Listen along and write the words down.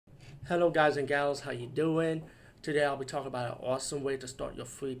Hello guys and gals, how you doing? Today I'll be talking about an awesome way to start your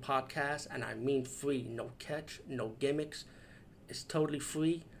free podcast, and I mean free, no catch, no gimmicks. It's totally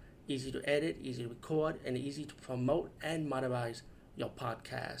free, easy to edit, easy to record, and easy to promote and monetize your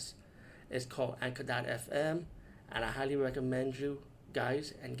podcast. It's called Anchor.fm, and I highly recommend you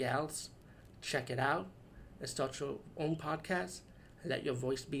guys and gals check it out and start your own podcast and let your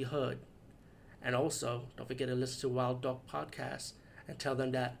voice be heard. And also, don't forget to listen to Wild Dog Podcast and tell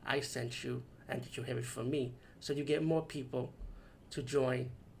them that I sent you and that you hear it from me. So you get more people to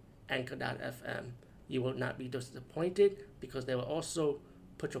join Anchor.fm. You will not be disappointed because they will also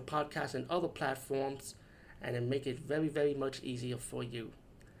put your podcast in other platforms and then make it very, very much easier for you.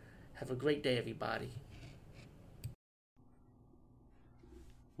 Have a great day, everybody.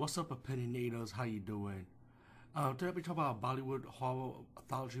 What's up, opinionators? How you doing? Today we talk about a Bollywood horror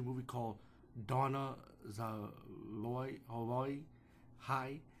anthology movie called Darna, Zaroori.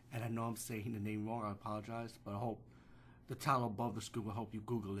 Hi, and I know I'm saying the name wrong. I apologize, but I hope the title above the screen will help you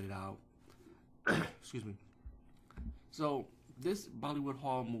Google it out. Excuse me. So this Bollywood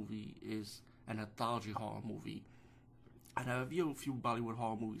horror movie is an anthology horror movie, and I reviewed a few Bollywood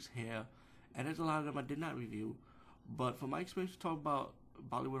horror movies here, and there's a lot of them I did not review. But from my experience to talk about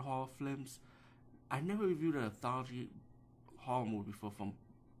Bollywood horror films, I never reviewed an anthology horror movie before from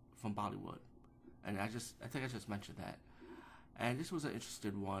Bollywood, and I think I just mentioned that. And this was an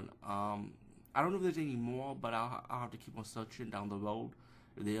interesting one. I don't know if there's any more, but I'll have to keep on searching down the road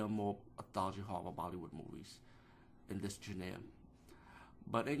if there are more anthology horror Bollywood movies in this genre.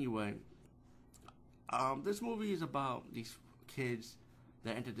 But anyway, this movie is about these kids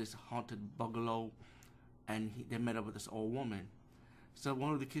that enter this haunted bungalow, and they met up with this old woman. So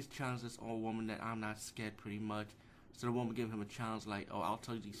one of the kids challenged this old woman that I'm not scared, pretty much. So the woman gave him a challenge like, "Oh, I'll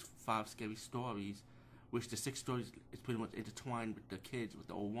tell you these 5 scary stories," which the 6 stories is pretty much intertwined with the kids, with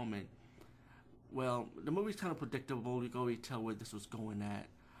the old woman. Well, the movie's kind of predictable. You can already tell where this was going at.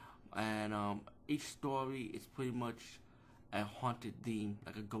 And each story is pretty much a haunted theme,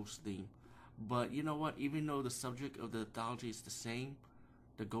 like a ghost theme. But you know what? Even though the subject of the anthology is the same,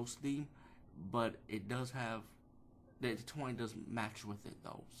 the ghost theme, but it does have, the intertwine does match with it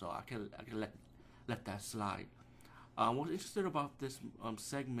though. So I can let that slide. What's interesting about this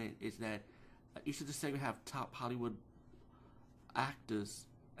segment is that each of the segment have top Hollywood actors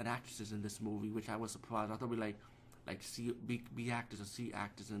and actresses in this movie, which I was surprised. I thought we like C B actors or C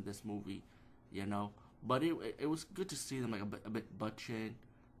actors in this movie, you know. But it was good to see them like a bit butching,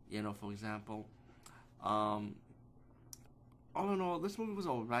 you know. For example, all in all, this movie was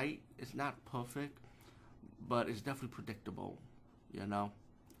alright. It's not perfect, but it's definitely predictable, you know.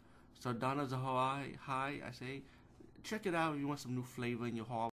 So Donna's a high, I say, check it out if you want some new flavor in your horror